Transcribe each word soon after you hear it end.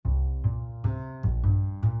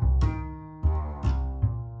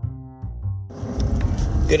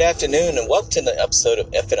Good afternoon, and welcome to the episode of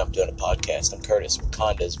F It I'm Doing a Podcast. I'm Curtis,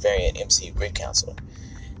 Wakanda's variant MC of Greek Council.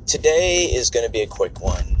 Today is going to be a quick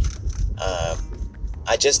one.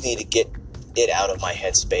 I just need to get it out of my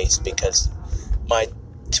headspace because my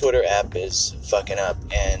Twitter app is fucking up,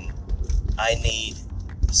 and I need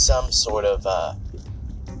some sort of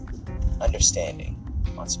understanding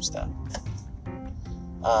on some stuff.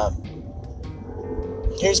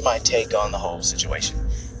 Here's my take on the whole situation.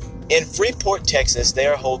 In Freeport, Texas, they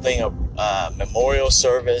are holding a memorial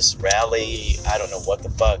service, rally, I don't know what the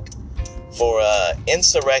fuck, for an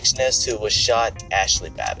insurrectionist who was shot,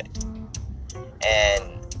 Ashley Babbitt. And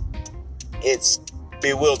it's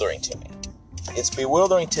bewildering to me. It's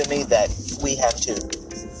bewildering to me that we have to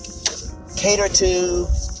cater to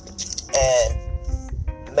and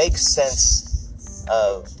make sense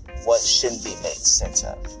of what shouldn't be made sense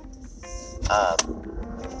of.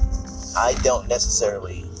 I don't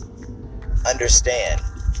necessarily understand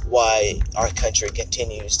why our country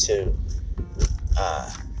continues to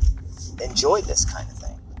enjoy this kind of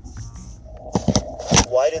thing.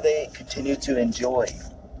 Why do they continue to enjoy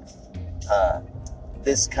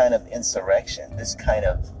this kind of insurrection, this kind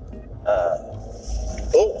of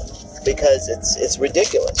because it's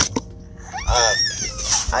ridiculous.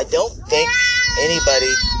 I don't think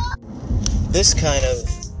anybody, this kind of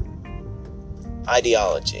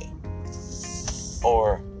ideology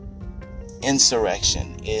or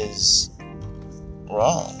insurrection is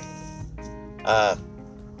wrong.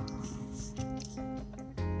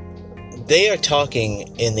 They are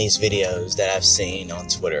talking in these videos that I've seen on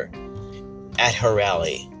Twitter at her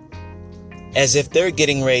rally as if they're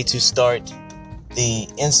getting ready to start the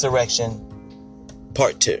insurrection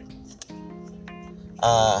part 2.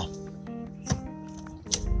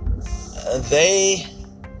 They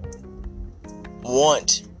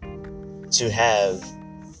want to have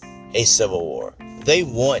a civil war. They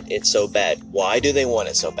want it so bad. Why do they want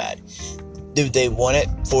it so bad? Do they want it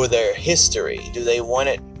for their history? Do they want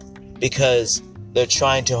it because they're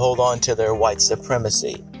trying to hold on to their white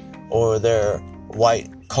supremacy or their white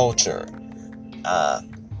culture?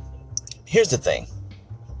 Here's the thing.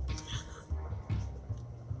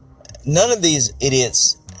 None of these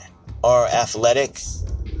idiots are athletic.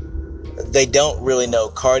 They don't really know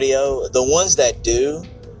cardio. The ones that do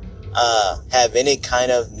have any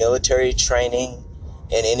kind of military training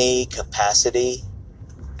in any capacity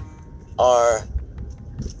are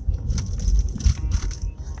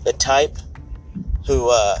the type who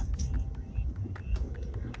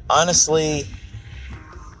honestly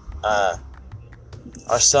are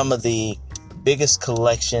some of the biggest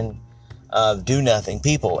collection of do-nothing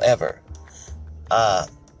people ever.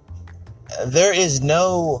 There is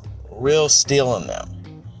no real steel in them.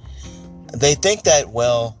 They think that,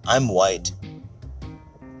 well, I'm white.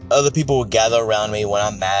 Other people will gather around me when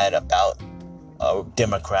I'm mad about a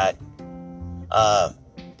Democrat.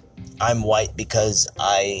 I'm white because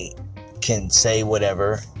I can say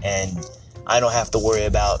whatever and I don't have to worry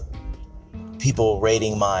about people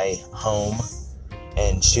raiding my home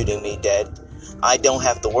and shooting me dead. I don't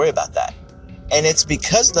have to worry about that. And it's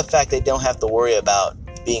because of the fact they don't have to worry about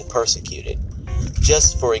being persecuted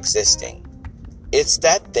just for existing. It's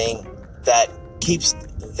that thing that keeps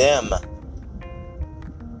them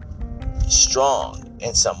strong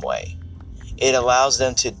in some way. It allows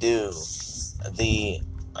them to do the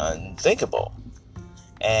unthinkable.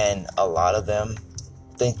 And a lot of them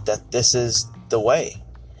think that this is the way.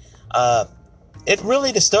 It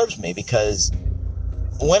really disturbs me because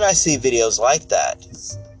when I see videos like that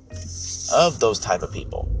of those type of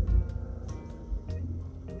people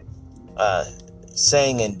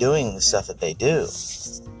saying and doing the stuff that they do,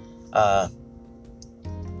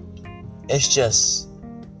 it's just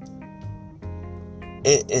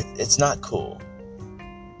it's not cool.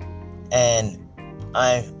 And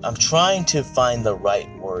I'm trying to find the right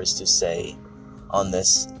words to say on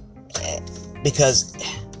this because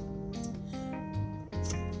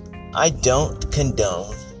I don't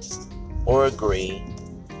condone or agree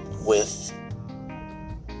with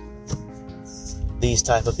these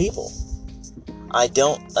type of people. I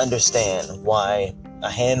don't understand why a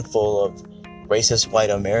handful of racist white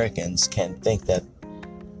Americans can think that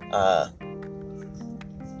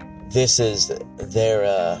this is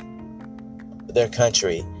their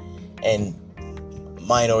country and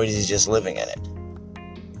minorities just living in it.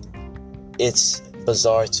 It's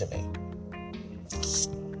bizarre to me.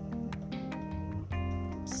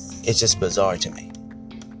 It's just bizarre to me.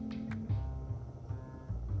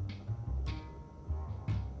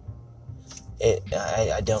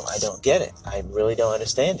 I don't get it. I really don't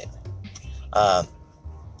understand it. I'm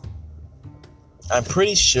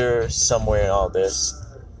pretty sure somewhere in all this,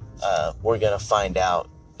 we're going to find out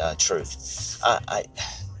truth.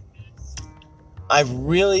 I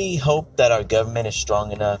really hope that our government is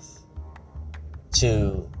strong enough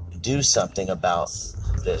to do something about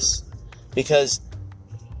this, because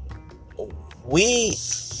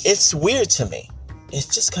it's weird to me. It's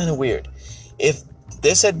just kind of weird. If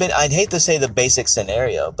this had been, I'd hate to say the basic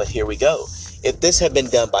scenario, but here we go. If this had been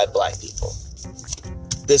done by black people,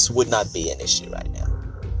 this would not be an issue right now.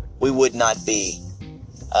 We would not be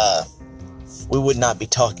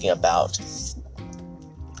talking about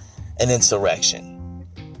an insurrection.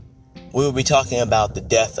 We would be talking about the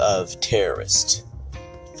death of terrorists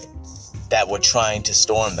that were trying to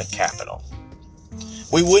storm the Capitol.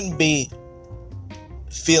 We wouldn't be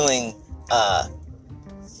feeling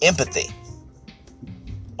empathy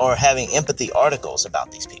or having empathy articles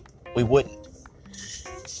about these people. We wouldn't.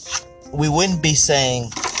 We wouldn't be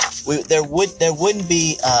saying there wouldn't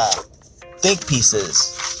be think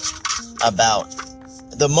pieces about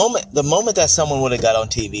the moment that someone would have got on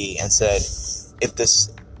TV and said, if this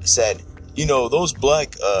said, those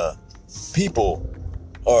black people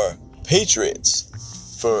are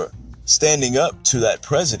patriots for standing up to that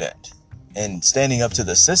president and standing up to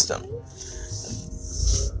the system.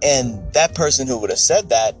 And that person who would have said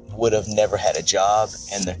that would have never had a job,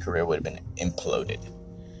 and their career would have been imploded.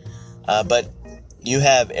 But you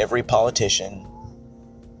have every politician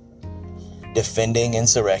defending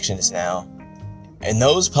insurrectionists now. And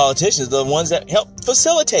those politicians are the ones that help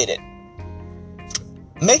facilitate it.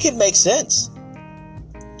 Make it make sense.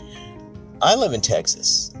 I live in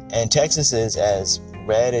Texas, and Texas is as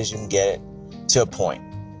red as you can get it to a point.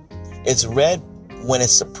 It's red when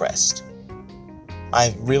it's suppressed.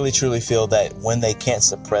 I really truly feel that when they can't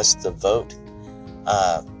suppress the vote,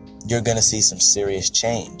 you're going to see some serious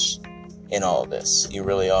change in all of this. You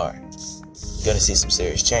really are. You're going to see some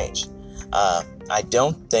serious change. I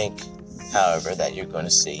don't think, however, that you're going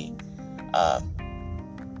to see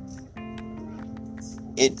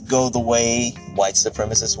it go the way white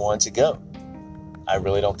supremacists want to go. I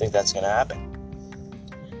really don't think that's going to happen.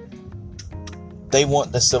 They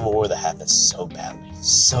want the Civil War to happen so badly,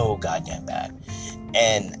 so goddamn bad.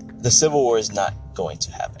 And the Civil War is not going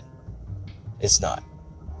to happen. It's not.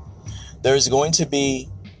 There's going to be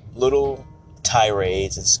little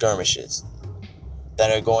tirades and skirmishes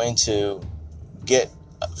that are going to get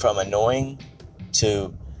from annoying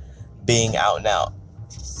to being out and out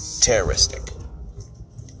terroristic.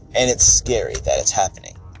 And it's scary that it's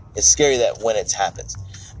happening. It's scary that when it happens.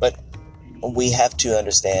 But we have to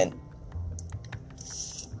understand,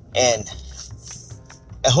 and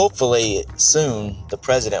hopefully soon the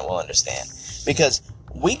president will understand, because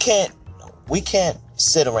we can't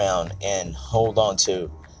sit around and hold on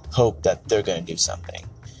to hope that they're going to do something.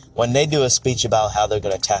 When they do a speech about how they're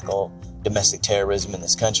going to tackle domestic terrorism in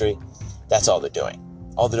this country, that's all they're doing.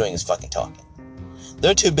 All they're doing is fucking talking.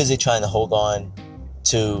 They're too busy trying to hold on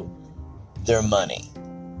to their money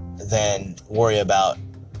than worry about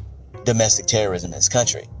domestic terrorism in this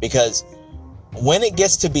country. Because when it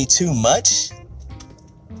gets to be too much,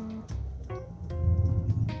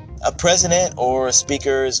 a president or a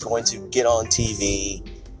speaker is going to get on TV,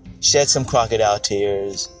 shed some crocodile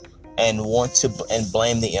tears, and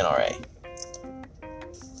blame the NRA.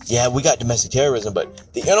 Yeah, we got domestic terrorism,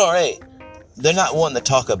 but the NRA, they're not wanting to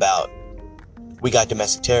talk about we got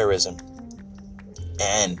domestic terrorism.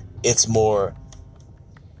 And it's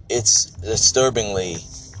disturbingly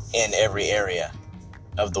in every area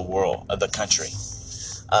of the world, of the country.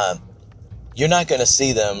 You're not going to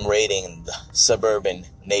see them raiding the suburban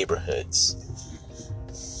neighborhoods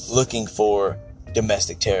looking for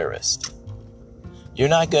domestic terrorists. You're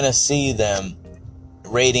not going to see them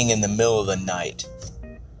raiding in the middle of the night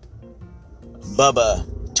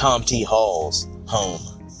Bubba Tom T. Hall's home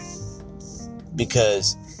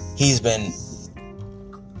because he's been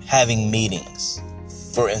having meetings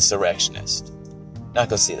for insurrectionists. Not going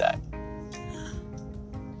to see that.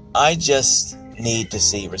 I just need to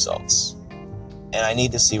see results. And I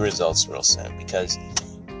need to see results real soon, because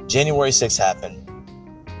January 6th happened,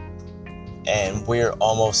 and we're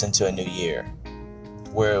almost into a new year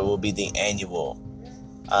where it will be the annual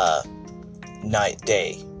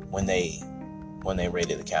day when they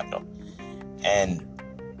raided the Capitol. And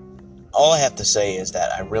all I have to say is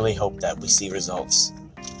that I really hope that we see results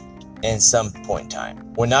in some point in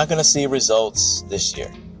time. We're not going to see results this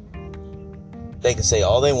year. They can say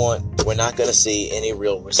all they want. We're not going to see any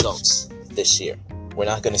real results this year. We're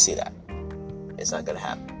not going to see that. It's not going to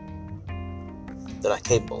happen. They're not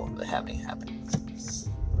capable of having it happen.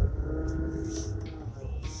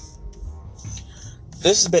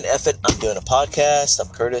 This has been Effort. I'm doing a podcast. I'm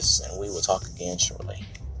Curtis, and we will talk again shortly.